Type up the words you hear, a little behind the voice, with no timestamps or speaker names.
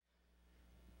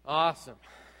Awesome.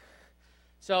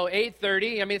 So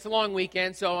 8:30, it's a long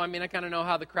weekend, so I kind of know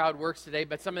how the crowd works today,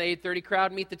 but some of the 8:30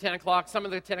 crowd meet the 10 o'clock, some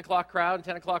of the 10 o'clock crowd, and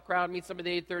 10 o'clock crowd meet some of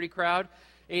the 8:30 crowd.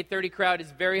 8:30 crowd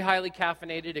is very highly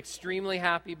caffeinated, extremely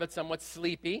happy, but somewhat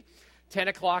sleepy. 10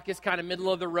 o'clock is kind of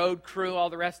middle of the road crew, all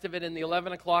the rest of it, and the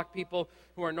 11 o'clock people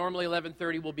who are normally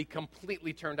 11:30 will be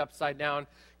completely turned upside down,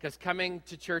 because coming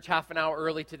to church half an hour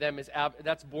early to them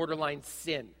that's borderline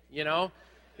sin,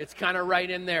 It's kind of right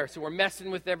in there. So we're messing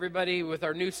with everybody with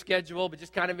our new schedule, but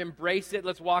just kind of embrace it.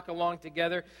 Let's walk along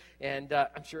together, and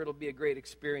I'm sure it'll be a great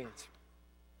experience.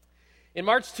 In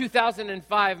March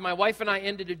 2005, my wife and I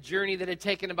ended a journey that had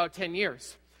taken about 10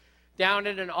 years. Down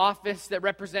at an office that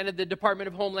represented the Department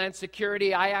of Homeland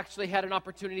Security, I actually had an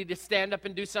opportunity to stand up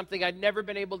and do something I'd never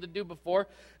been able to do before.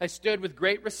 I stood with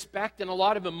great respect and a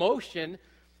lot of emotion,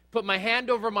 put my hand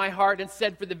over my heart, and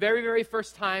said for the very, very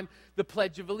first time, the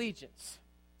Pledge of Allegiance.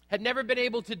 Had never been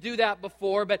able to do that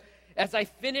before, but as I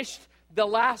finished the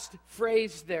last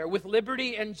phrase there, with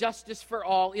liberty and justice for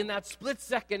all, in that split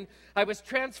second, I was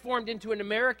transformed into an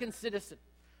American citizen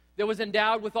that was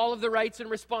endowed with all of the rights and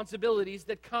responsibilities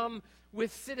that come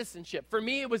with citizenship. For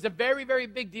me, it was a very, very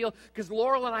big deal because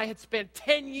Laurel and I had spent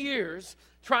 10 years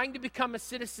trying to become a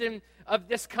citizen of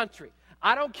this country.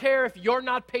 I don't care if you're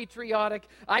not patriotic.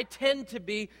 I tend to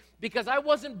be, because I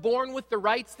wasn't born with the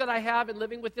rights that I have in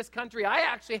living with this country. I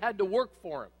actually had to work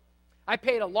for them. I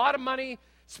paid a lot of money,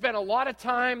 spent a lot of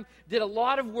time, did a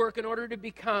lot of work in order to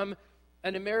become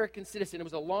an American citizen. It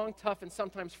was a long, tough, and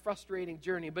sometimes frustrating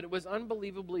journey, but it was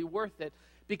unbelievably worth it,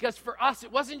 because for us,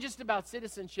 it wasn't just about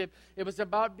citizenship. It was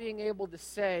about being able to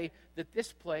say that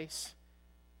this place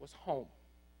was home.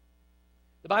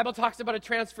 The Bible talks about a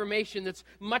transformation that's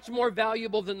much more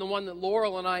valuable than the one that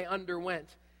Laurel and I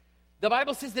underwent. The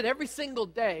Bible says that every single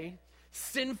day,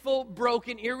 sinful,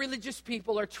 broken, irreligious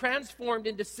people are transformed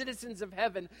into citizens of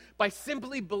heaven by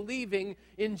simply believing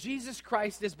in Jesus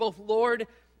Christ as both Lord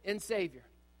and Savior.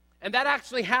 And that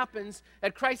actually happens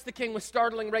at Christ the King with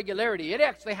startling regularity. It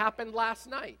actually happened last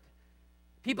night.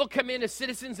 People come in as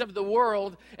citizens of the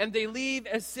world, and they leave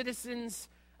as citizens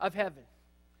of heaven.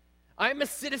 I'm a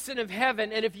citizen of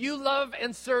heaven, and if you love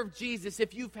and serve Jesus,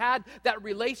 if you've had that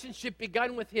relationship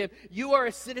begun with Him, you are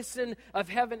a citizen of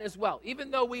heaven as well.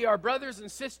 Even though we are brothers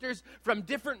and sisters from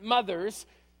different mothers,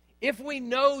 if we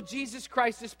know Jesus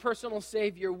Christ as personal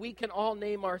Savior, we can all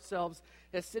name ourselves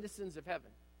as citizens of heaven.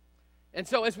 And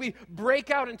so as we break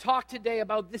out and talk today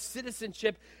about this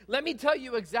citizenship, let me tell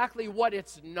you exactly what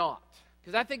it's not,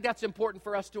 because I think that's important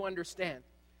for us to understand.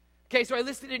 Okay, so I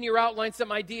listed in your outline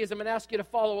some ideas. I'm going to ask you to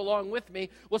follow along with me.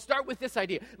 We'll start with this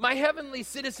idea. My heavenly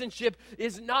citizenship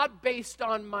is not based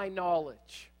on my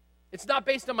knowledge. It's not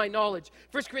based on my knowledge.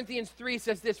 1 Corinthians 3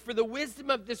 says this, "For the wisdom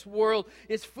of this world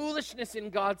is foolishness in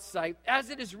God's sight. As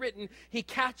it is written, He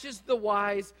catches the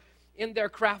wise in their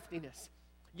craftiness."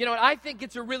 You know what? I think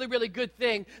it's a really, really good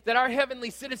thing that our heavenly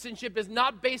citizenship is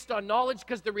not based on knowledge,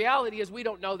 because the reality is we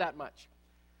don't know that much.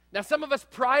 Now, some of us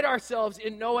pride ourselves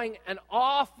in knowing an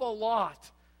awful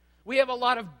lot. We have a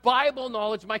lot of Bible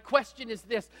knowledge. My question is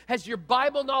this: has your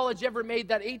Bible knowledge ever made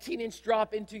that 18-inch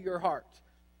drop into your heart?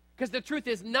 Because the truth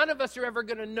is, none of us are ever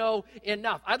going to know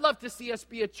enough. I'd love to see us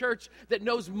be a church that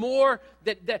knows more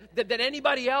than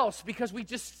anybody else, because we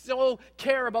just so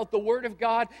care about the Word of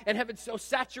God and have it so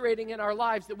saturating in our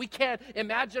lives that we can't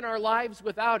imagine our lives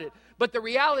without it. But the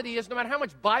reality is, no matter how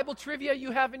much Bible trivia you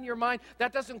have in your mind,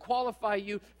 that doesn't qualify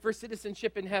you for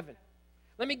citizenship in heaven.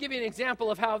 Let me give you an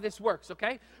example of how this works,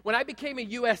 okay? When I became a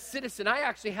U.S. citizen, I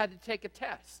actually had to take a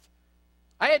test.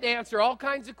 I had to answer all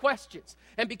kinds of questions.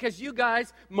 And because you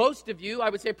guys, most of you,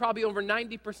 I would say probably over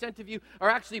 90% of you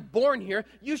are actually born here,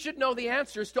 you should know the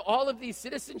answers to all of these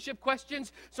citizenship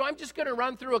questions. So I'm just going to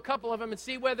run through a couple of them and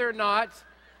see whether or not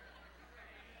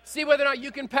you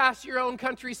can pass your own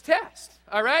country's test.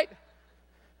 All right?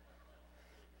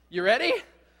 You ready?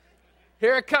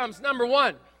 Here it comes. Number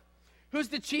one. Who's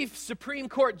the chief Supreme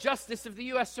Court justice of the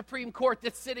U.S. Supreme Court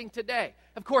that's sitting today?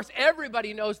 Of course,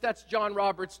 everybody knows that's John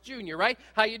Roberts Jr., right?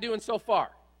 How you doing so far?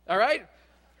 All right?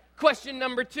 Question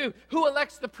number two. Who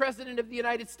elects the President of the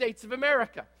United States of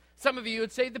America? Some of you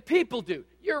would say the people do.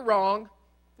 You're wrong.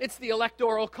 It's the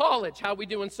Electoral College. How we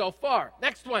doing so far?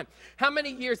 Next one. How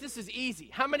many years? This is easy.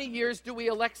 How many years do we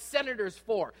elect senators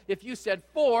for? If you said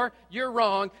 4, you're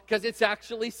wrong, because it's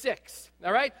actually 6.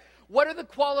 All right? What are the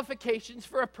qualifications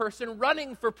for a person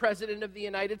running for President of the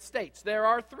United States? There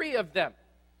are 3 of them.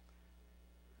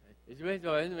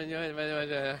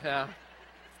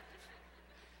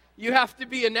 You have to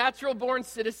be a natural-born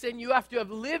citizen. You have to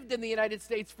have lived in the United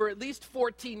States for at least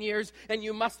 14 years, and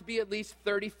you must be at least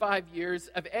 35 years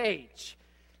of age.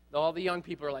 All the young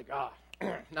people are like,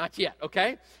 Not yet,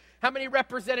 okay? How many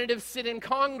representatives sit in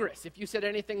Congress? If you said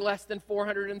anything less than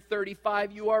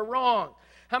 435, you are wrong.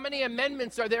 How many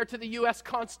amendments are there to the U.S.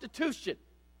 Constitution?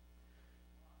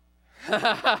 Thanks,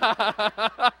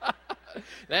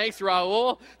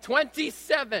 Raul.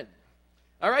 27.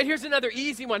 All right, here's another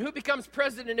easy one. Who becomes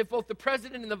president if both the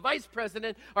president and the vice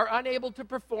president are unable to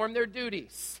perform their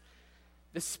duties?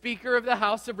 The Speaker of the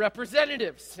House of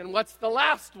Representatives. And what's the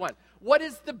last one? What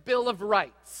is the Bill of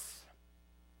Rights?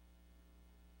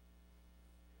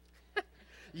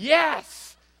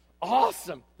 Yes!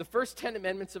 Awesome. The first 10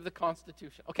 amendments of the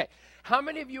Constitution. Okay, how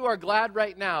many of you are glad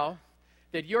right now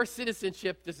that your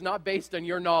citizenship is not based on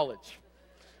your knowledge?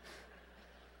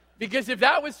 Because if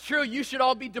that was true, you should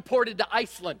all be deported to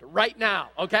Iceland right now,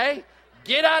 okay?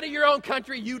 Get out of your own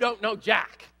country, you don't know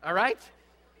jack, all right?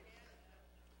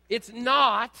 It's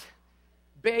not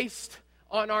based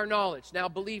on our knowledge. Now,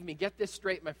 believe me, get this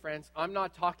straight, my friends. I'm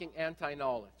not talking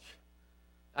anti-knowledge.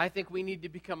 I think we need to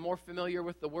become more familiar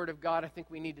with the Word of God. I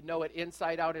think we need to know it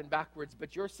inside out and backwards.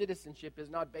 But your citizenship is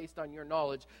not based on your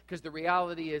knowledge, because the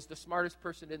reality is the smartest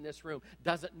person in this room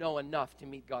doesn't know enough to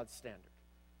meet God's standard.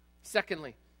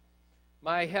 Secondly,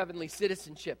 my heavenly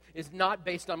citizenship is not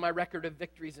based on my record of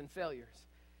victories and failures.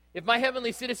 If my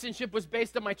heavenly citizenship was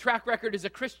based on my track record as a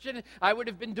Christian, I would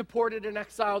have been deported and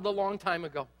exiled a long time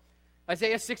ago.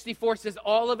 Isaiah 64 says,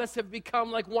 all of us have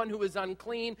become like one who is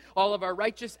unclean. All of our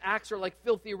righteous acts are like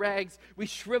filthy rags. We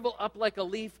shrivel up like a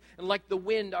leaf, and like the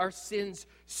wind, our sins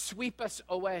sweep us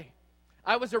away.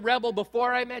 I was a rebel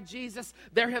before I met Jesus.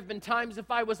 There have been times,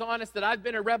 if I was honest, that I've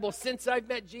been a rebel since I've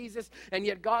met Jesus, and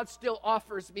yet God still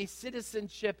offers me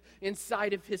citizenship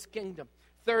inside of His kingdom.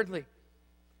 Thirdly,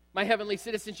 my heavenly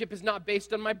citizenship is not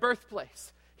based on my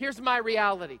birthplace. Here's my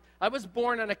reality. I was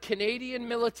born on a Canadian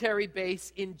military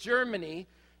base in Germany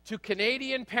to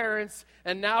Canadian parents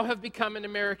and now have become an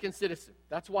American citizen.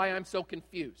 That's why I'm so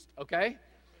confused, okay?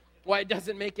 Why it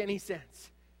doesn't make any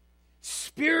sense.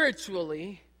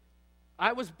 Spiritually,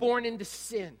 I was born into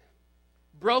sin,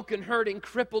 broken, hurting,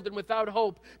 crippled, and without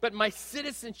hope. But my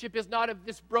citizenship is not of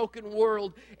this broken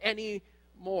world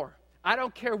anymore. I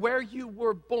don't care where you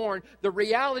were born. The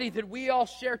reality that we all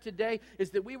share today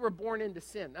is that we were born into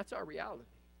sin. That's our reality.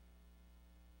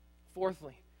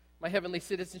 Fourthly, my heavenly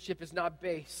citizenship is not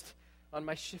based on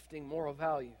my shifting moral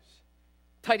values.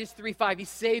 Titus 3:5, He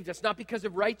saved us not because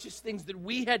of righteous things that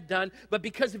we had done, but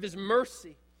because of His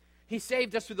mercy. He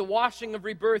saved us through the washing of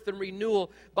rebirth and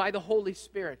renewal by the Holy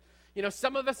Spirit. You know,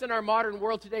 some of us in our modern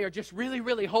world today are just really,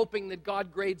 really hoping that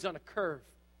God grades on a curve.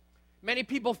 Many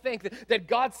people think that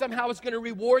God somehow is going to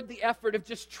reward the effort of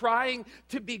just trying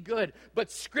to be good.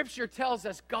 But Scripture tells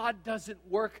us God doesn't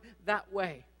work that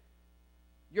way.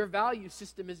 Your value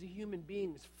system as a human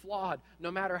being is flawed,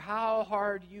 no matter how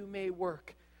hard you may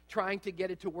work, trying to get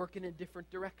it to work in a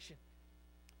different direction.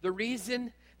 The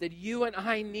reason that you and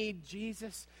I need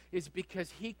Jesus is because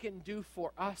He can do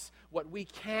for us what we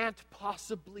can't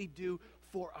possibly do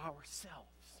for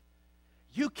ourselves.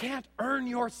 You can't earn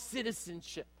your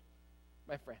citizenship,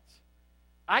 my friends.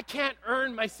 I can't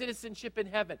earn my citizenship in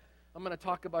heaven. I'm going to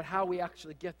talk about how we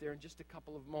actually get there in just a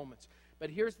couple of moments. But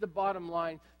here's the bottom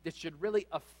line that should really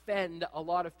offend a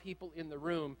lot of people in the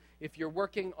room if you're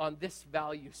working on this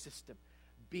value system.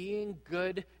 Being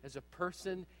good as a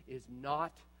person is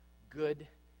not good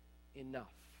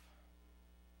enough.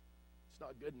 It's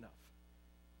not good enough.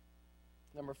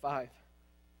 Number 5,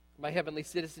 my heavenly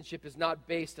citizenship is not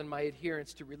based on my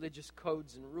adherence to religious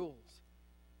codes and rules.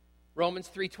 Romans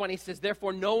 3:20 says,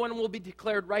 therefore no one will be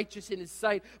declared righteous in His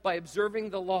sight by observing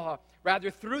the law.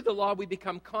 Rather, through the law we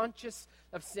become conscious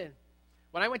of sin.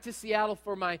 When I went to Seattle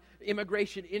for my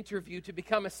immigration interview to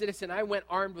become a citizen, I went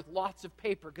armed with lots of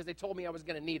paper because they told me I was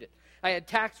going to need it. I had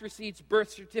tax receipts,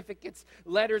 birth certificates,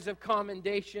 letters of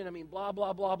commendation, blah,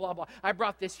 blah, blah, blah, blah. I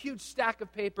brought this huge stack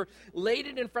of paper, laid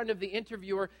it in front of the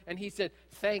interviewer, and he said,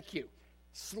 thank you.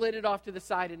 Slid it off to the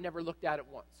side and never looked at it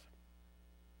once.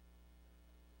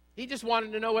 He just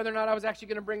wanted to know whether or not I was actually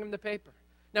going to bring him the paper.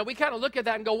 Now, we kind of look at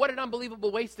that and go, what an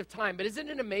unbelievable waste of time. But isn't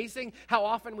it amazing how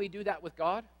often we do that with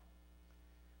God?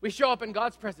 We show up in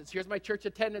God's presence. Here's my church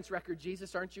attendance record.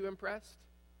 Jesus, aren't you impressed?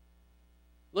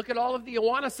 Look at all of the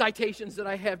Awana citations that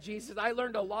I have. Jesus, I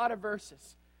learned a lot of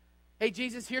verses. Hey,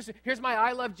 Jesus, here's my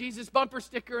I Love Jesus bumper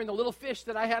sticker and the little fish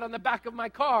that I had on the back of my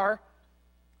car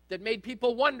that made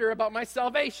people wonder about my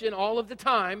salvation all of the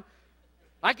time.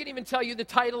 I can even tell you the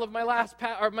title of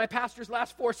my pastor's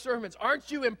last 4 sermons.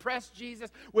 Aren't you impressed, Jesus,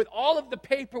 with all of the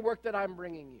paperwork that I'm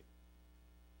bringing you?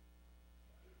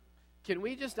 Can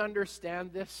we just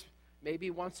understand this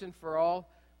maybe once and for all?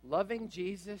 Loving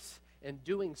Jesus and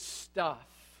doing stuff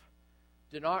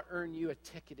do not earn you a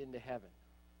ticket into heaven.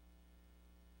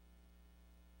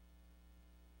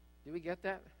 Do we get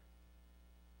that?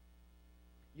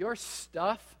 Your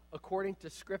stuff, according to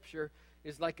Scripture,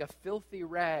 is like a filthy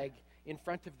rag in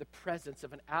front of the presence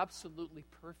of an absolutely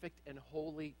perfect and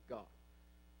holy God.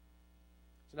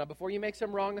 So now, before you make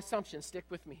some wrong assumptions, stick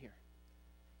with me here.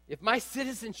 If my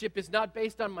citizenship is not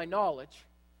based on my knowledge,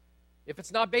 if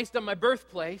it's not based on my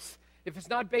birthplace, if it's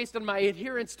not based on my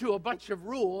adherence to a bunch of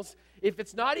rules, if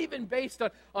it's not even based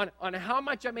on how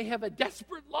much I may have a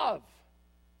desperate love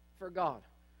for God,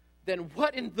 then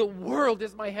what in the world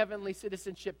is my heavenly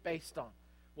citizenship based on?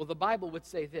 Well, the Bible would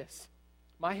say this.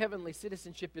 My heavenly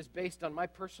citizenship is based on my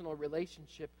personal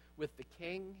relationship with the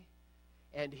King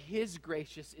and His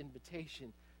gracious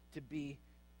invitation to be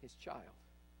His child.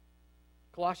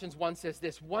 Colossians 1 says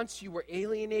this, once you were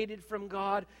alienated from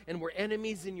God and were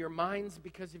enemies in your minds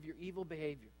because of your evil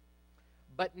behavior.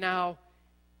 But now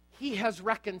He has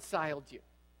reconciled you.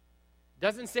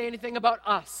 Doesn't say anything about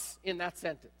us in that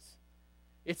sentence.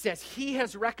 It says He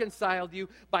has reconciled you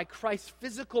by Christ's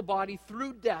physical body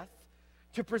through death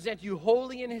to present you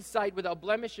holy in His sight without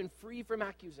blemish and free from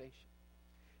accusation.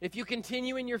 If you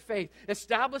continue in your faith,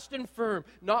 established and firm,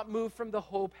 not moved from the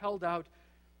hope held out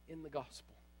in the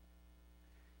gospel.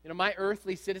 You know, my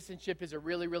earthly citizenship is a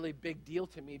really, really big deal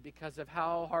to me because of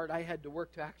how hard I had to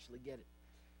work to actually get it.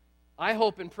 I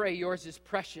hope and pray yours is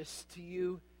precious to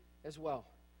you as well.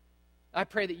 I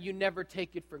pray that you never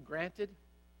take it for granted.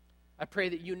 I pray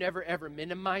that you never ever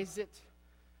minimize it.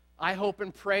 I hope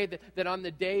and pray that on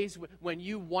the days when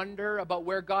you wonder about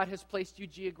where God has placed you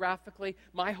geographically,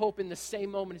 my hope in the same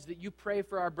moment is that you pray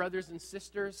for our brothers and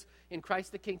sisters in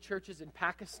Christ the King churches in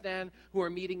Pakistan who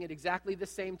are meeting at exactly the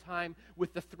same time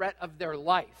with the threat of their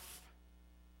life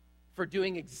for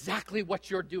doing exactly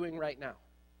what you're doing right now.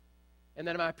 And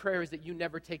then my prayer is that you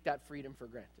never take that freedom for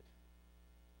granted.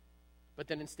 But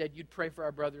then instead you'd pray for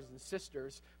our brothers and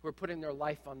sisters who are putting their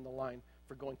life on the line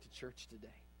for going to church today.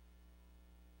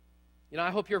 You know,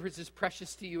 I hope yours is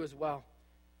precious to you as well.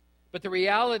 But the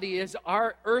reality is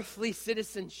our earthly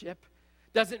citizenship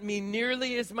doesn't mean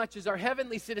nearly as much as our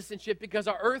heavenly citizenship because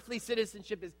our earthly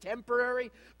citizenship is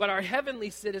temporary, but our heavenly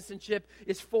citizenship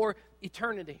is for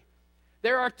eternity.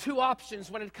 There are two options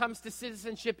when it comes to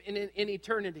citizenship in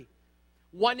eternity.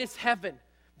 One is heaven.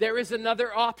 There is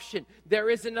another option. There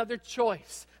is another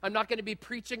choice. I'm not going to be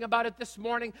preaching about it this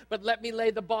morning, but let me lay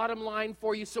the bottom line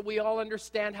for you so we all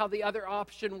understand how the other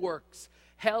option works.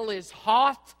 Hell is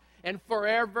hot, and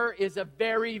forever is a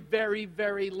very, very,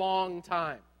 very long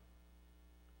time.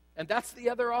 And that's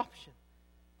the other option.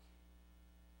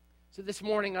 So this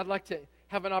morning, I'd like to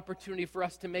have an opportunity for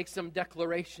us to make some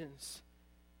declarations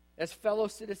as fellow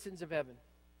citizens of heaven.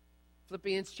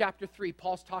 Philippians chapter 3,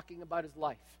 Paul's talking about his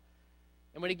life.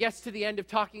 And when he gets to the end of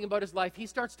talking about his life, he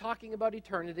starts talking about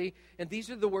eternity. And these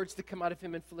are the words that come out of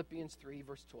him in Philippians 3,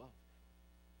 verse 12.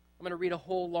 I'm going to read a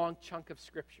whole long chunk of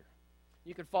Scripture.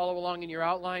 You can follow along in your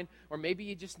outline, or maybe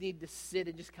you just need to sit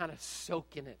and just kind of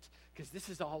soak in it, because this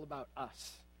is all about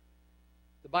us.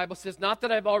 The Bible says, not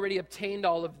that I've already obtained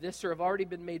all of this or have already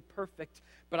been made perfect,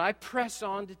 but I press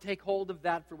on to take hold of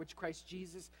that for which Christ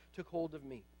Jesus took hold of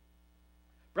me.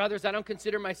 Brothers, I don't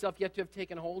consider myself yet to have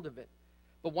taken hold of it.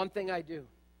 But one thing I do,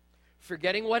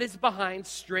 forgetting what is behind,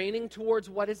 straining towards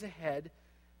what is ahead,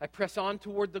 I press on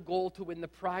toward the goal to win the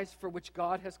prize for which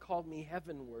God has called me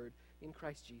heavenward in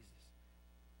Christ Jesus.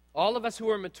 All of us who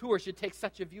are mature should take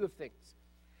such a view of things.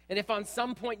 And if on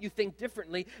some point you think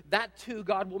differently, that too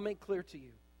God will make clear to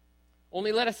you.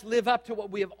 Only let us live up to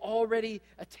what we have already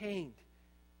attained.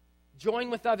 Join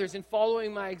with others in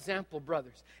following my example,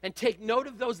 brothers, and take note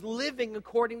of those living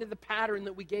according to the pattern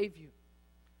that we gave you.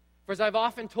 For as I've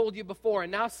often told you before,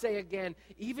 and now say again,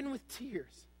 even with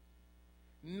tears,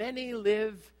 many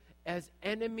live as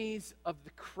enemies of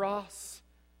the cross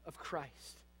of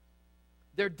Christ.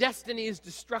 Their destiny is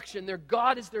destruction. Their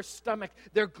God is their stomach.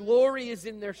 Their glory is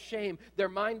in their shame. Their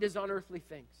mind is on earthly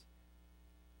things.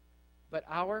 But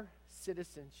our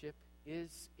citizenship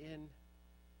is in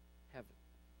heaven.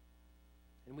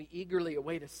 And we eagerly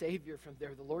await a Savior from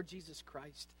there, the Lord Jesus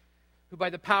Christ, who by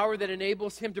the power that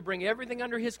enables Him to bring everything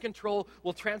under His control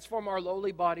will transform our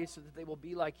lowly bodies so that they will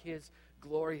be like His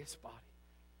glorious body.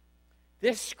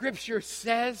 This Scripture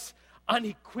says,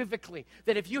 unequivocally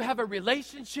that if you have a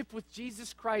relationship with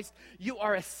Jesus Christ, you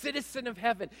are a citizen of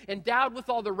heaven, endowed with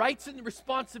all the rights and the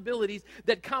responsibilities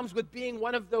that comes with being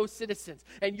one of those citizens.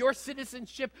 And your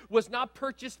citizenship was not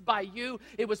purchased by you.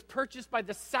 It was purchased by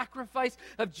the sacrifice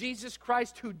of Jesus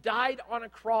Christ, who died on a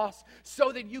cross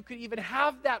so that you could even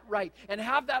have that right and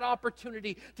have that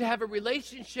opportunity to have a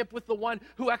relationship with the one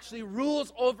who actually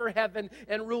rules over heaven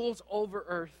and rules over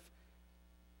earth.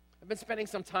 I've been spending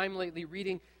some time lately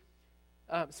reading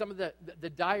some of the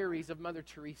diaries of Mother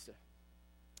Teresa.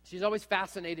 She's always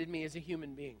fascinated me as a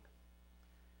human being.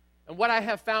 And what I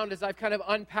have found as I've kind of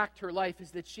unpacked her life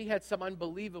is that she had some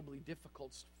unbelievably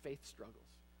difficult faith struggles.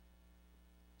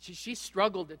 She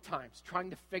struggled at times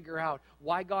trying to figure out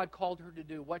why God called her to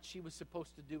do what she was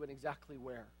supposed to do and exactly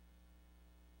where.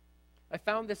 I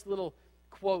found this little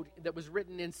quote that was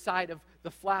written inside of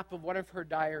the flap of one of her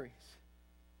diaries.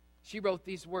 She wrote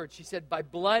these words. She said, "By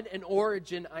blood and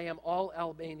origin, I am all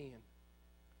Albanian.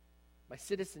 My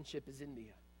citizenship is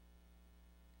India.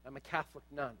 I'm a Catholic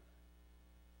nun.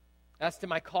 As to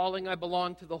my calling, I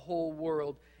belong to the whole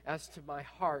world. As to my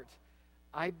heart,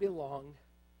 I belong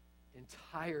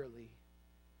entirely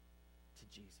to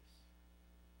Jesus."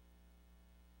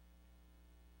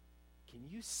 Can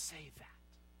you say that?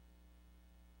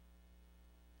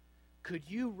 Could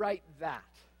you write that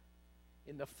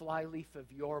in the flyleaf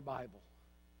of your Bible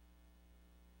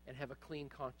and have a clean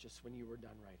conscience when you were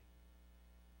done writing?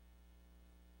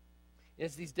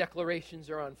 As these declarations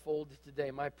are unfolded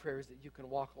today, my prayer is that you can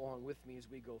walk along with me as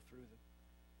we go through them.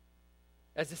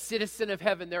 As a citizen of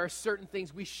heaven, there are certain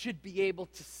things we should be able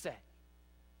to say.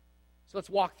 So let's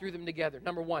walk through them together.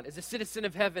 Number one, as a citizen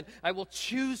of heaven, I will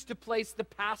choose to place the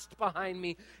past behind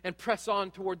me and press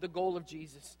on toward the goal of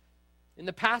Jesus. In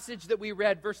the passage that we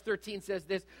read, verse 13 says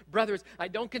this, "Brothers, I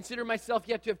don't consider myself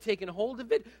yet to have taken hold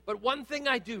of it, but one thing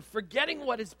I do, forgetting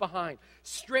what is behind,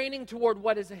 straining toward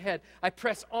what is ahead, I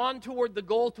press on toward the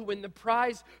goal to win the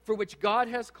prize for which God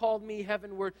has called me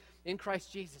heavenward in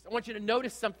Christ Jesus." I want you to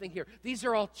notice something here. These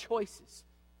are all choices.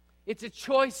 It's a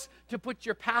choice to put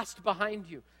your past behind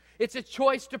you. It's a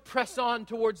choice to press on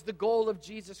towards the goal of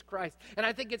Jesus Christ. And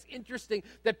I think it's interesting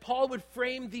that Paul would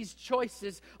frame these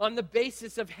choices on the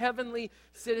basis of heavenly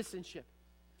citizenship.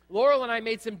 Laurel and I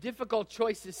made some difficult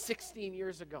choices 16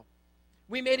 years ago.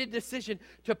 We made a decision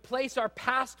to place our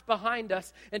past behind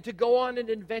us and to go on an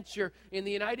adventure in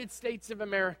the United States of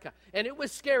America. And it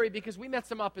was scary because we met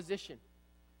some opposition.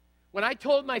 When I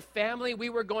told my family we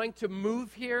were going to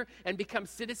move here and become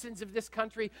citizens of this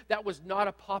country, that was not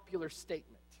a popular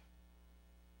statement.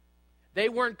 They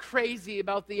weren't crazy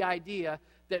about the idea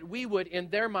that we would, in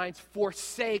their minds,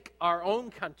 forsake our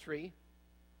own country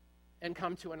and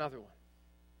come to another one.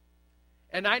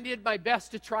 And I did my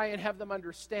best to try and have them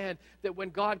understand that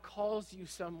when God calls you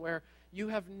somewhere, you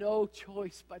have no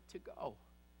choice but to go.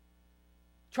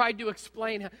 Tried to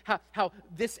explain how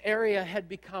this area had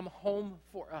become home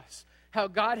for us. How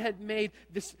God had made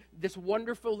this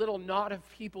wonderful little knot of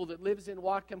people that lives in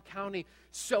Whatcom County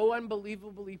so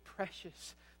unbelievably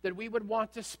precious that we would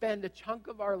want to spend a chunk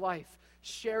of our life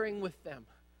sharing with them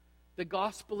the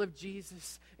gospel of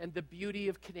Jesus and the beauty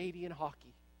of Canadian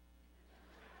hockey.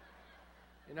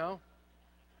 You know?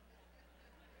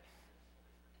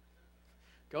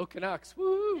 Go Canucks,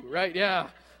 woo, right, yeah.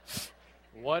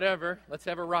 Whatever, let's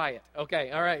have a riot.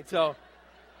 Okay, all right, so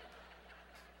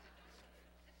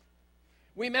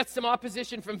we met some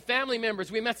opposition from family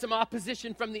members. We met some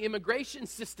opposition from the immigration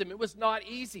system. It was not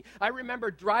easy. I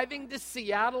remember driving to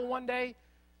Seattle one day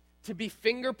to be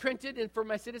fingerprinted and for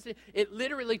my citizenship. It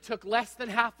literally took less than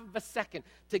half of a second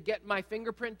to get my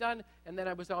fingerprint done, and then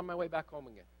I was on my way back home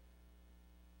again.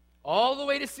 All the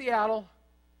way to Seattle,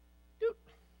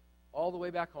 all the way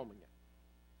back home again.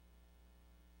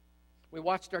 We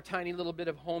watched our tiny little bit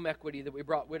of home equity that we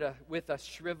brought with us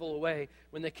shrivel away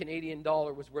when the Canadian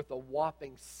dollar was worth a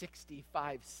whopping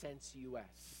 65 cents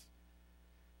U.S.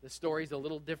 The story's a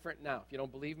little different now. If you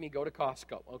don't believe me, go to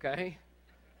Costco, okay?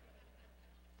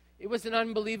 It was an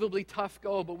unbelievably tough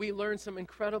go, but we learned some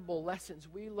incredible lessons.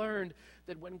 We learned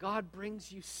that when God brings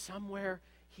you somewhere,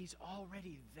 He's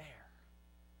already there.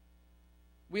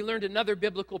 We learned another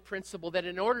biblical principle that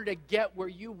in order to get where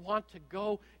you want to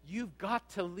go, you've got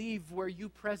to leave where you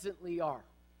presently are.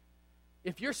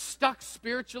 If you're stuck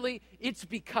spiritually, it's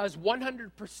because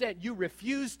 100% you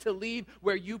refuse to leave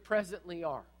where you presently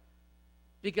are.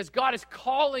 Because God is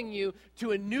calling you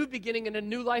to a new beginning and a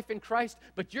new life in Christ,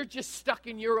 but you're just stuck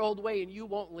in your old way and you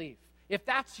won't leave. If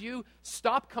that's you,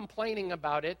 stop complaining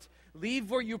about it.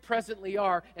 Leave where you presently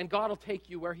are, and God will take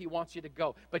you where He wants you to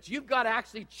go. But you've got to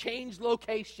actually change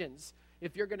locations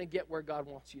if you're going to get where God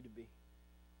wants you to be.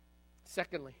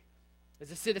 Secondly,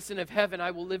 As a citizen of heaven,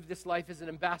 I will live this life as an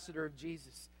ambassador of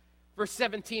Jesus. Verse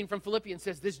 17 from Philippians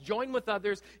says this, join with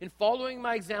others in following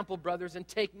my example, brothers, and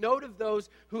take note of those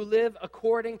who live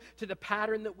according to the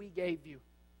pattern that we gave you.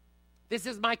 This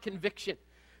is my conviction.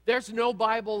 There's no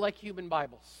Bible like human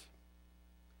Bibles.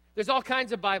 There's all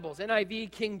kinds of Bibles,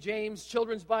 NIV, King James,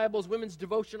 children's Bibles, women's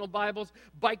devotional Bibles,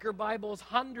 biker Bibles,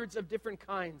 hundreds of different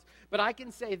kinds. But I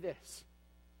can say this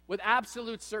with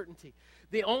absolute certainty.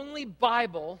 The only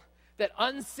Bible that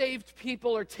unsaved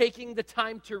people are taking the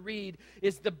time to read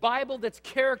is the Bible that's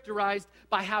characterized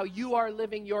by how you are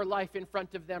living your life in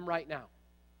front of them right now.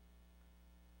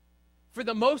 For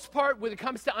the most part, when it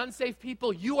comes to unsaved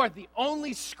people, you are the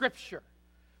only scripture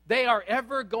they are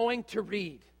ever going to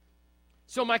read.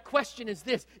 So my question is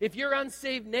this: if your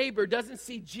unsaved neighbor doesn't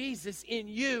see Jesus in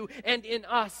you and in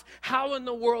us, how in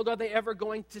the world are they ever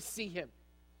going to see him?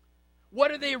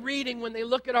 What are they reading when they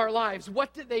look at our lives?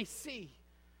 What do they see?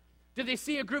 Do they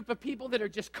see a group of people that are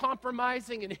just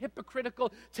compromising and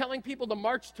hypocritical, telling people to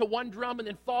march to one drum and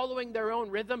then following their own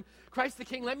rhythm? Christ the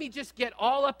King, let me just get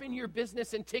all up in your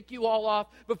business and tick you all off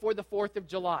before the 4th of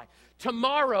July.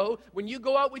 Tomorrow, when you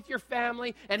go out with your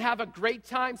family and have a great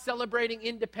time celebrating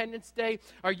Independence Day,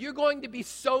 are you going to be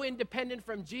so independent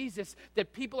from Jesus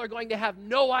that people are going to have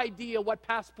no idea what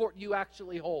passport you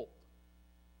actually hold?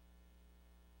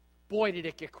 Boy, did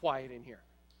it get quiet in here.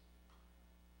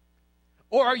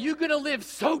 Or are you going to live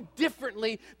so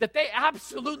differently that they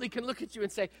absolutely can look at you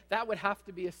and say, that would have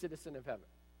to be a citizen of heaven?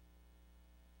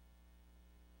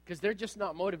 Because they're just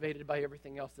not motivated by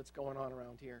everything else that's going on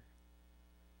around here.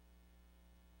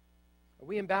 Are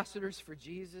we ambassadors for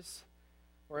Jesus,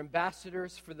 or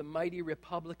ambassadors for the mighty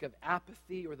republic of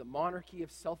apathy or the monarchy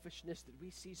of selfishness that we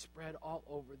see spread all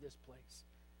over this place?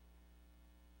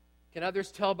 Can others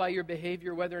tell by your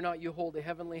behavior whether or not you hold a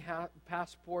heavenly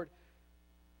passport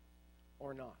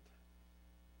or not?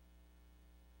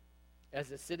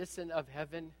 As a citizen of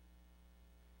heaven,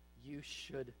 you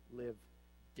should live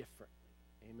differently.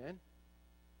 Amen?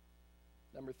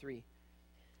 Number 3,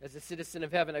 as a citizen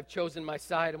of heaven, I've chosen my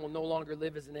side and will no longer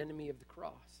live as an enemy of the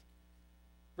cross.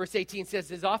 Verse 18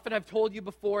 says, as often I've told you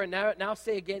before, and now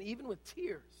say again, even with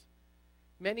tears,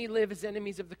 many live as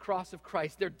enemies of the cross of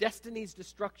Christ. Their destiny is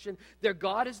destruction. Their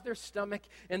God is their stomach,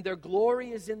 and their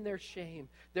glory is in their shame.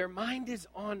 Their mind is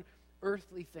on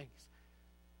earthly things.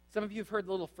 Some of you have heard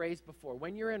the little phrase before.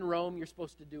 When you're in Rome, you're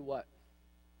supposed to do what?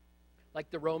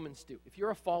 Like the Romans do. If you're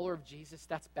a follower of Jesus,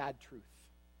 that's bad truth.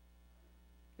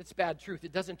 It's bad truth.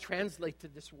 It doesn't translate to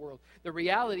this world. The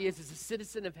reality is, as a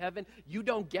citizen of heaven, you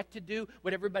don't get to do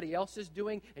what everybody else is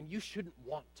doing, and you shouldn't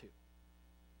want to.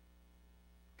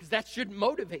 Because that shouldn't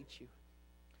motivate you.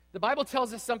 The Bible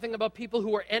tells us something about people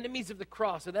who are enemies of the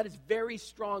cross, and that is very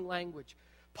strong language.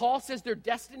 Paul says their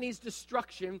destiny is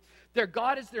destruction. Their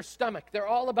God is their stomach. They're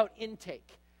all about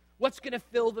intake. What's going to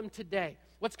fill them today?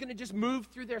 What's going to just move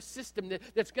through their system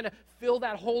that's going to fill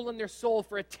that hole in their soul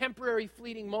for a temporary,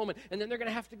 fleeting moment, and then they're going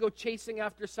to have to go chasing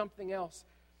after something else.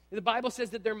 The Bible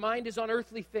says that their mind is on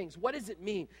earthly things. What does it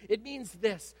mean? It means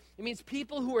this. It means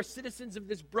people who are citizens of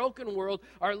this broken world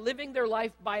are living their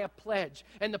life by a pledge.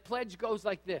 And the pledge goes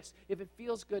like this: if it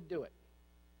feels good, do it.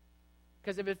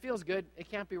 Because if it feels good,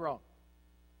 it can't be wrong.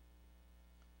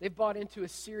 They've bought into a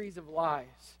series of lies.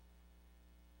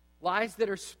 Lies that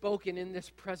are spoken in this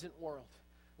present world.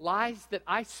 Lies that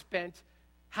I spent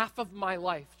half of my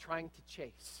life trying to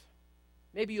chase.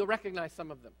 Maybe you'll recognize some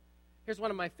of them. Here's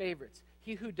one of my favorites.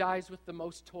 He who dies with the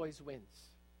most toys wins.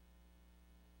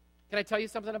 Can I tell you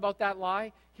something about that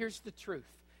lie? Here's the truth.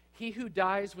 He who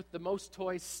dies with the most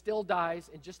toys still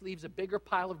dies and just leaves a bigger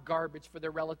pile of garbage for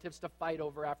their relatives to fight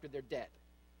over after they're dead.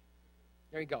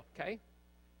 There you go, okay?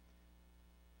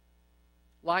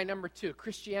 Lie number 2,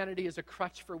 Christianity is a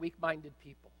crutch for weak-minded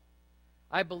people.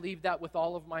 I believed that with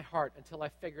all of my heart until I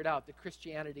figured out that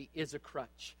Christianity is a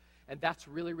crutch. And that's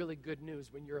really, really good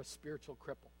news when you're a spiritual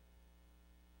cripple.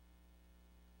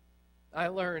 I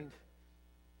learned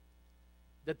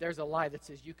that there's a lie that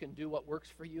says you can do what works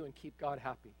for you and keep God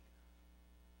happy.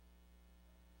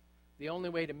 The only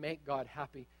way to make God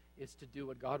happy is to do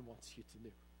what God wants you to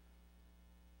do,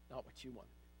 not what you want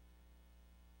to do.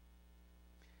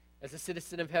 As a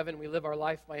citizen of heaven, we live our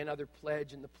life by another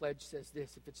pledge, and the pledge says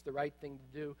this: if it's the right thing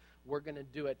to do, we're going to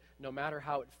do it no matter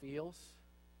how it feels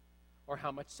or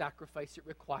how much sacrifice it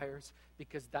requires,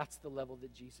 because that's the level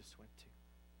that Jesus went to.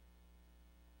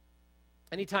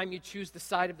 Anytime you choose the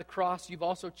side of the cross, you've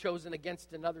also chosen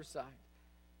against another side.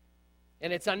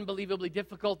 And it's unbelievably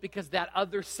difficult because that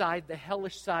other side, the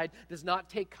hellish side, does not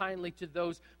take kindly to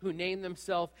those who name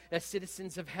themselves as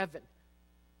citizens of heaven.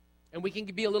 And we can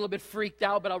be a little bit freaked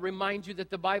out, but I'll remind you that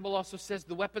the Bible also says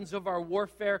the weapons of our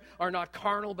warfare are not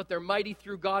carnal, but they're mighty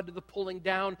through God to the pulling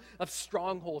down of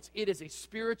strongholds. It is a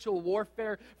spiritual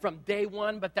warfare from day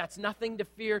one, but that's nothing to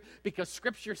fear because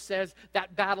Scripture says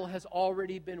that battle has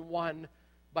already been won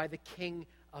by the King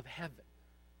of heaven.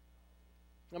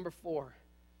 Number 4,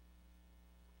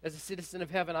 as a citizen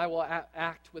of heaven, I will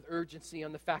act with urgency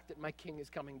on the fact that my King is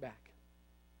coming back.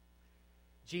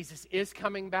 Jesus is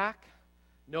coming back.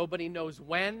 Nobody knows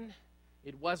when.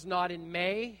 It was not in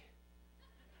May.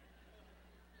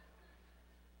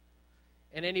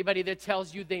 And anybody that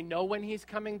tells you they know when he's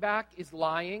coming back is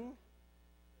lying.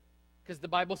 Because the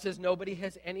Bible says nobody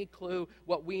has any clue.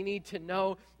 What we need to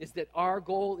know is that our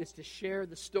goal is to share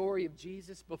the story of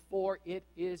Jesus before it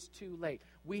is too late.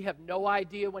 We have no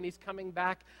idea when he's coming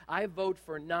back. I vote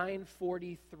for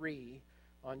 9:43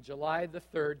 on July the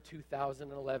 3rd,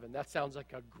 2011. That sounds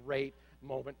like a great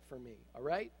moment for me, all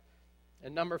right?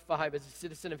 And number 5, as a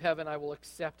citizen of heaven, I will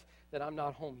accept that I'm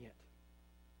not home yet.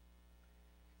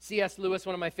 C.S. Lewis,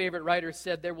 one of my favorite writers,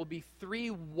 said there will be 3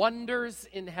 wonders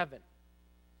in heaven.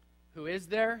 Who is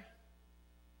there?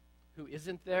 Who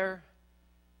isn't there?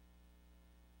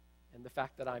 And the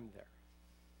fact that I'm there.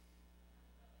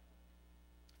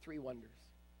 3 wonders.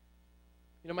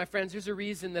 You know, my friends, there's a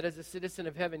reason that as a citizen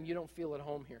of heaven, you don't feel at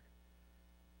home here.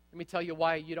 Let me tell you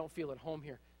why you don't feel at home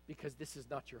here. Because this is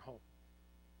not your home.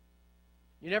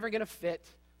 You're never going to fit,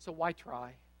 so why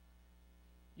try?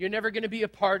 You're never going to be a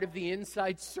part of the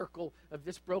inside circle of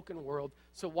this broken world,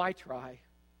 so why try?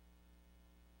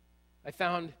 I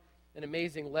found an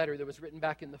amazing letter that was written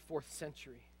back in the 4th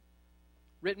century.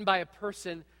 Written by a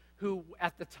person who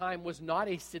at the time was not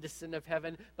a citizen of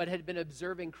heaven, but had been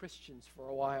observing Christians for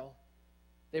a while.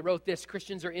 They wrote this: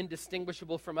 Christians are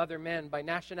indistinguishable from other men by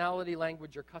nationality,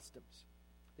 language, or customs.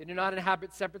 They do not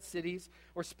inhabit separate cities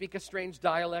or speak a strange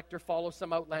dialect or follow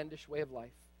some outlandish way of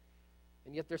life.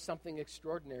 And yet there's something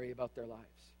extraordinary about their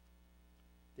lives.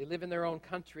 They live in their own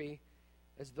country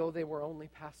as though they were only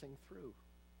passing through.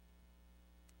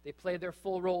 They play their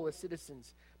full role as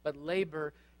citizens, but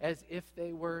labor as if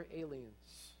they were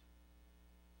aliens.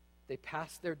 They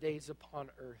pass their days upon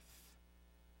earth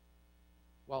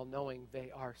while knowing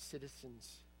they are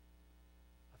citizens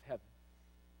of heaven.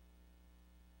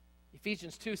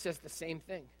 Ephesians 2 says the same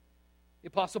thing. The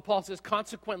Apostle Paul says,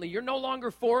 consequently, you're no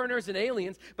longer foreigners and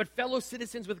aliens, but fellow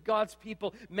citizens with God's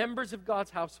people, members of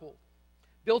God's household,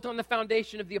 built on the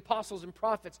foundation of the apostles and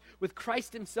prophets, with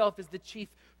Christ himself as the chief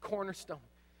cornerstone.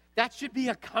 That should be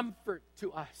a comfort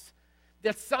to us,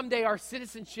 that someday our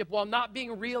citizenship, while not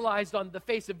being realized on the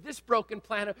face of this broken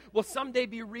planet, will someday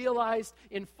be realized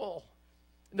in full.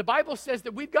 And the Bible says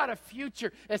that we've got a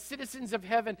future as citizens of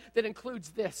heaven that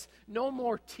includes this: no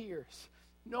more tears,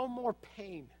 no more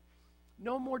pain,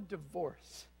 no more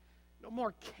divorce, no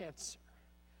more cancer,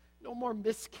 no more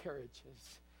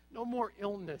miscarriages, no more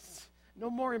illness, no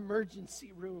more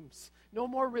emergency rooms, no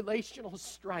more relational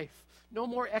strife, no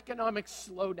more economic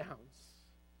slowdowns.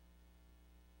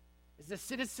 As a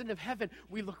citizen of heaven,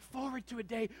 we look forward to a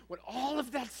day when all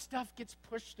of that stuff gets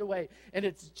pushed away and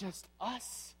it's just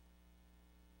us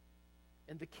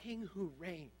and the King who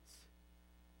reigns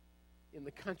in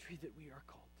the country that we are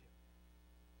called to.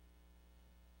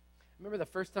 I remember the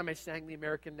first time I sang the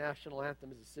American National Anthem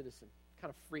as a citizen. It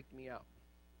kind of freaked me out.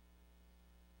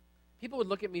 People would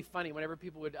look at me funny whenever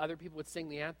other people would sing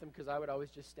the anthem, because I would always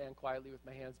just stand quietly with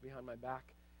my hands behind my back,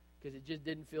 because it just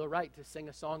didn't feel right to sing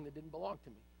a song that didn't belong to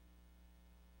me.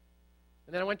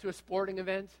 And then I went to a sporting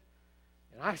event,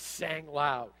 and I sang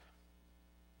loud.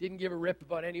 Didn't give a rip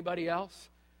about anybody else.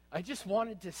 I just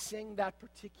wanted to sing that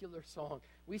particular song.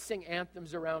 We sing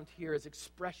anthems around here as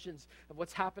expressions of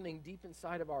what's happening deep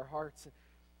inside of our hearts.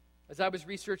 As I was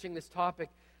researching this topic,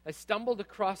 I stumbled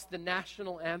across the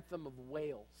national anthem of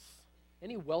Wales.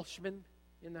 Any Welshmen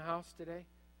in the house today?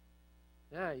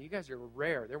 Yeah, you guys are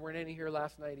rare. There weren't any here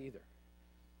last night either.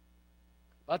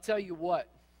 I'll tell you what.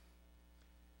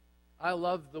 I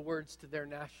love the words to their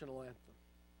national anthem,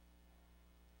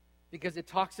 because it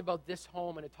talks about this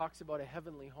home and it talks about a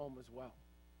heavenly home as well.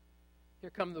 Here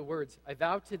come the words. I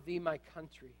vow to thee, my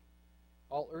country,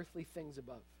 all earthly things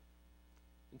above,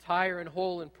 entire and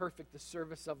whole and perfect the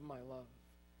service of my love.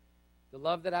 The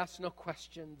love that asks no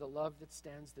question, the love that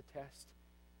stands the test,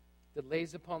 that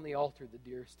lays upon the altar the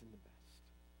dearest and the best.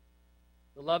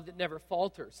 The love that never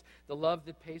falters, the love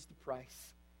that pays the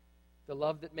price, the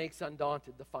love that makes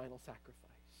undaunted the final sacrifice.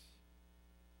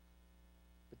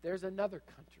 But there's another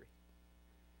country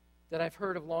that I've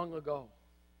heard of long ago,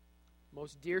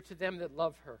 most dear to them that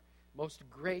love her, most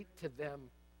great to them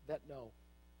that know.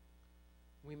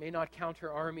 We may not count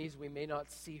her armies, we may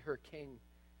not see her king,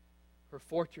 Her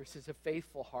fortress is a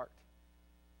faithful heart.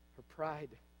 Her pride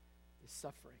is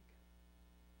suffering.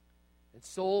 And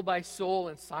soul by soul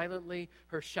and silently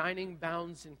her shining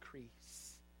bounds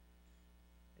increase.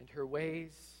 And her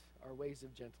ways are ways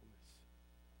of gentleness.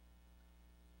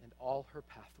 And all her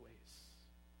pathways,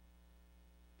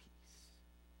 peace.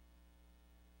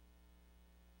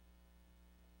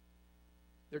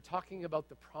 They're talking about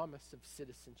the promise of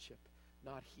citizenship,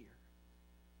 not here,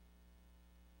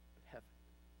 but heaven.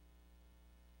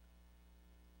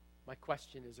 My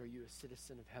question is, are you a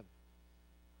citizen of heaven?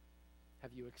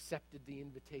 Have you accepted the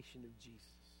invitation of Jesus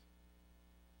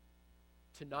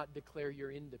to not declare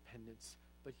your independence,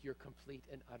 but your complete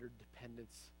and utter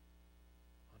dependence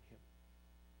on Him?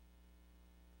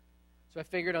 So I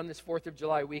figured on this 4th of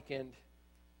July weekend,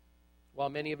 while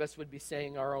many of us would be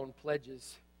saying our own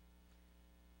pledges,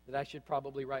 that I should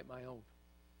probably write my own.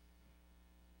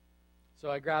 So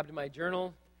I grabbed my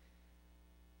journal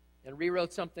and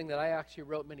rewrote something that I actually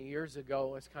wrote many years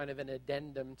ago as kind of an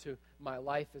addendum to my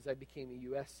life as I became a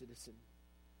U.S. citizen.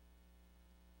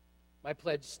 My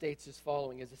pledge states as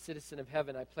following: as a citizen of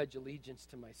heaven, I pledge allegiance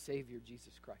to my Savior,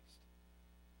 Jesus Christ.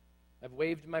 I've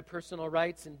waived my personal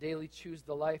rights and daily choose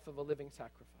the life of a living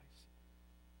sacrifice.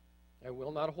 I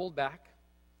will not hold back.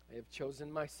 I have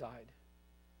chosen my side.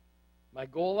 My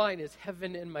goal line is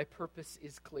heaven and my purpose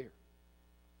is clear: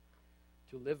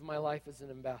 to live my life as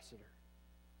an ambassador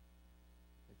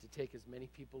and to take as many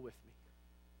people with me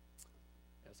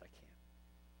as I can.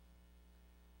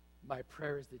 My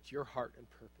prayer is that your heart and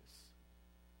purpose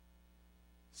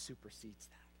supersedes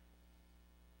that.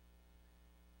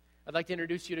 I'd like to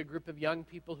introduce you to a group of young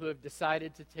people who have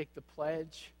decided to take the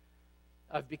pledge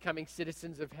of becoming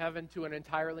citizens of heaven to an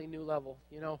entirely new level.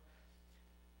 You know,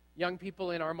 young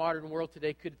people in our modern world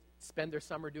today could spend their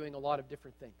summer doing a lot of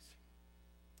different things.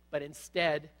 But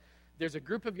instead, there's a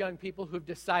group of young people who've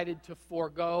decided to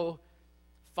forego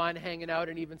fun hanging out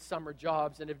and even summer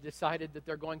jobs and have decided that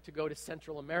they're going to go to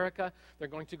Central America, they're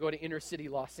going to go to inner city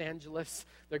Los Angeles,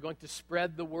 they're going to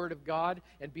spread the word of God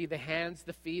and be the hands,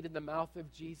 the feet, and the mouth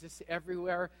of Jesus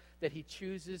everywhere that He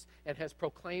chooses and has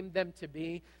proclaimed them to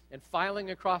be. And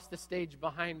filing across the stage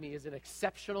behind me is an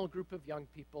exceptional group of young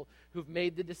people who've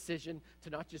made the decision to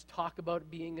not just talk about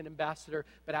being an ambassador,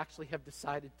 but actually have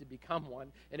decided to become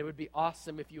one. And it would be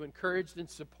awesome if you encouraged and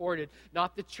supported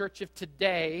not the church of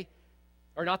today,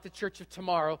 or not the church of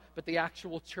tomorrow, but the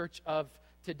actual church of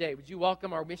today. Would you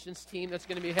welcome our missions team that's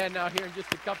going to be heading out here in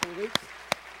just a couple of weeks?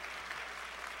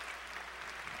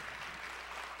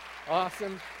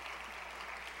 Awesome.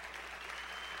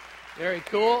 Very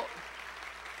cool.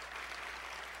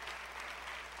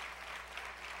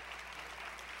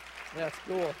 That's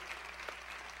cool.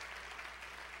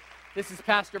 This is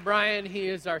Pastor Brian. He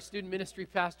is our student ministry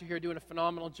pastor here, doing a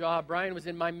phenomenal job. Brian was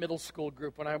in my middle school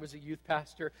group when I was a youth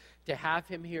pastor. To have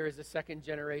him here as a second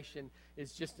generation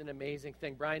is just an amazing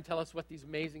thing. Brian, tell us what these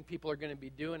amazing people are going to be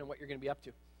doing and what you're going to be up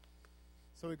to.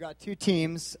 So we've got two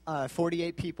teams,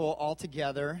 48 people all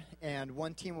together, and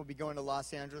one team will be going to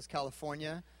Los Angeles,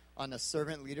 California on a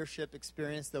servant leadership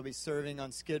experience. They'll be serving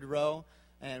on Skid Row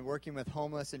and working with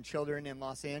homeless and children in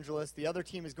Los Angeles. The other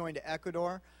team is going to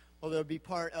Ecuador. Well, they'll be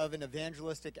part of an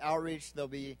evangelistic outreach. They'll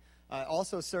be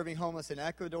also serving homeless in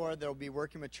Ecuador. They'll be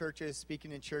working with churches,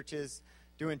 speaking in churches,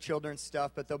 doing children's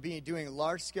stuff. But they'll be doing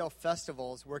large-scale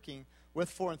festivals, working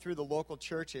with, for, and through the local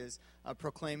churches,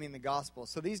 proclaiming the gospel.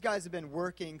 So these guys have been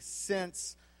working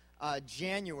since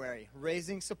January,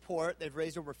 raising support. They've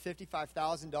raised over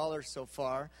 $55,000 so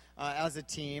far as a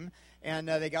team. And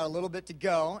they got a little bit to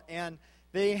go. And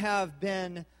they have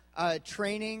been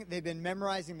training. They've been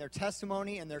memorizing their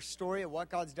testimony and their story of what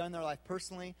God's done in their life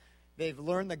personally. They've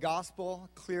learned the gospel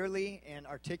clearly and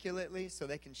articulately so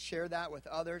they can share that with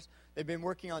others. They've been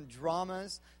working on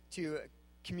dramas to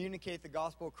communicate the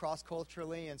gospel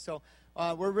cross-culturally. And so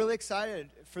we're really excited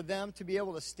for them to be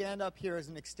able to stand up here as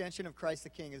an extension of Christ the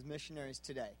King as missionaries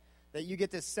today. That you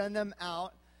get to send them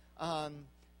out. And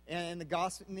in the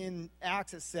gospel, in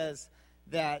Acts it says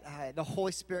that the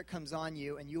Holy Spirit comes on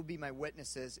you, and you'll be my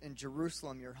witnesses in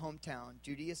Jerusalem, your hometown,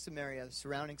 Judea, Samaria, the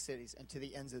surrounding cities, and to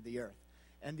the ends of the earth.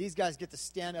 And these guys get to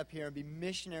stand up here and be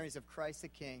missionaries of Christ the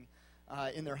King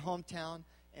in their hometown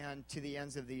and to the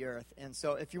ends of the earth. And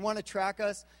so if you want to track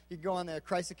us, you can go on the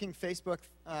Christ the King Facebook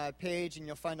page, and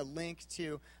you'll find a link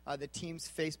to the team's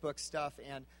Facebook stuff,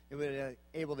 and you'll be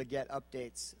able to get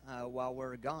updates while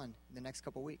we're gone in the next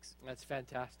couple weeks. That's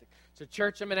fantastic. So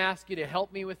church, I'm going to ask you to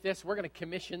help me with this. We're going to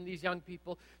commission these young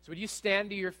people. So would you stand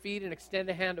to your feet and extend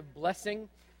a hand of blessing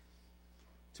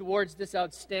towards this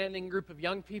outstanding group of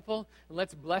young people? And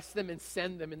let's bless them and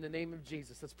send them in the name of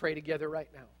Jesus. Let's pray together right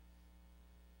now.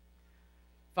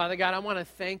 Father God, I want to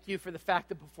thank you for the fact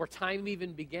that before time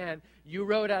even began, you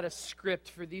wrote out a script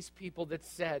for these people that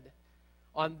said,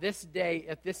 on this day,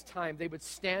 at this time, they would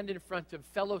stand in front of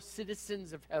fellow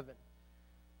citizens of heaven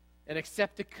and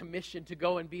accept a commission to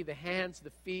go and be the hands, the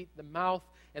feet, the mouth,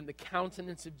 and the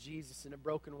countenance of Jesus in a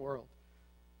broken world.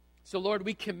 So, Lord,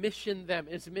 we commission them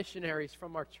as missionaries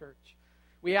from our church.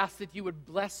 We ask that you would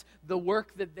bless the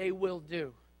work that they will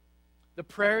do, the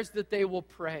prayers that they will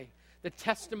pray, the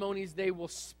testimonies they will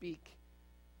speak,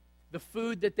 the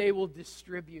food that they will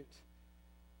distribute,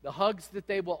 the hugs that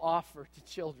they will offer to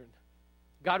children.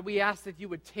 God, we ask that you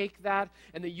would take that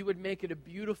and that you would make it a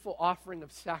beautiful offering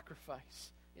of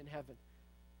sacrifice in heaven.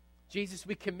 Jesus,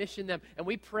 we commission them, and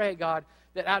we pray, God,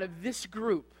 that out of this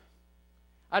group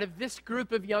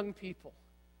of young people,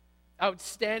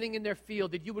 outstanding in their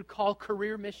field, that you would call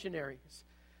career missionaries,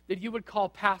 that you would call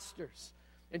pastors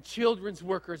and children's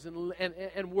workers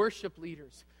and worship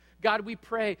leaders. God, we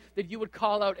pray that you would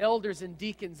call out elders and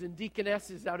deacons and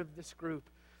deaconesses out of this group,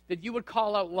 that you would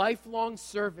call out lifelong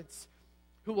servants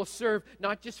who will serve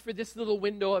not just for this little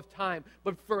window of time,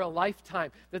 but for a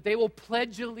lifetime, that they will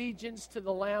pledge allegiance to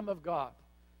the Lamb of God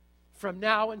from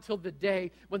now until the day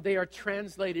when they are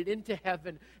translated into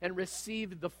heaven and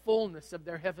receive the fullness of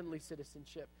their heavenly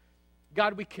citizenship.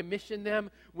 God, we commission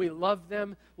them. We love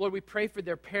them. Lord, we pray for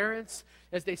their parents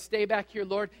as they stay back here,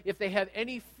 Lord. If they have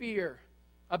any fear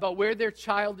about where their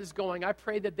child is going, I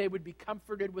pray that they would be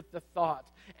comforted with the thought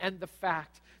and the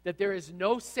fact that there is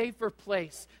no safer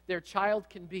place their child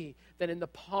can be than in the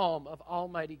palm of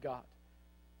Almighty God.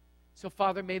 So,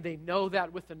 Father, may they know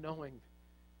that with the knowing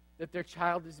that their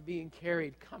child is being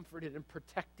carried, comforted, and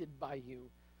protected by you.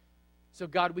 So,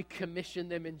 God, we commission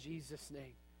them in Jesus'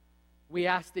 name. We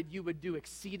ask that you would do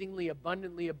exceedingly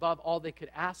abundantly above all they could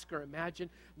ask or imagine.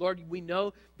 Lord, we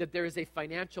know that there is a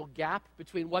financial gap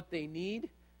between what they need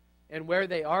and where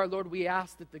they are. Lord, we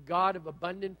ask that the God of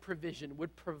abundant provision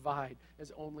would provide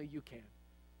as only you can.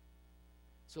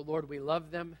 So, Lord, we love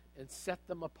them and set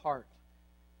them apart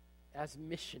as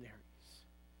missionaries.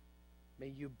 May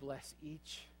you bless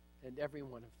each and every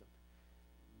one of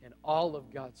them. And all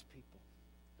of God's people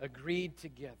agreed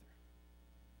together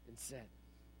and said,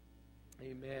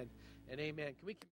 amen and amen. Can we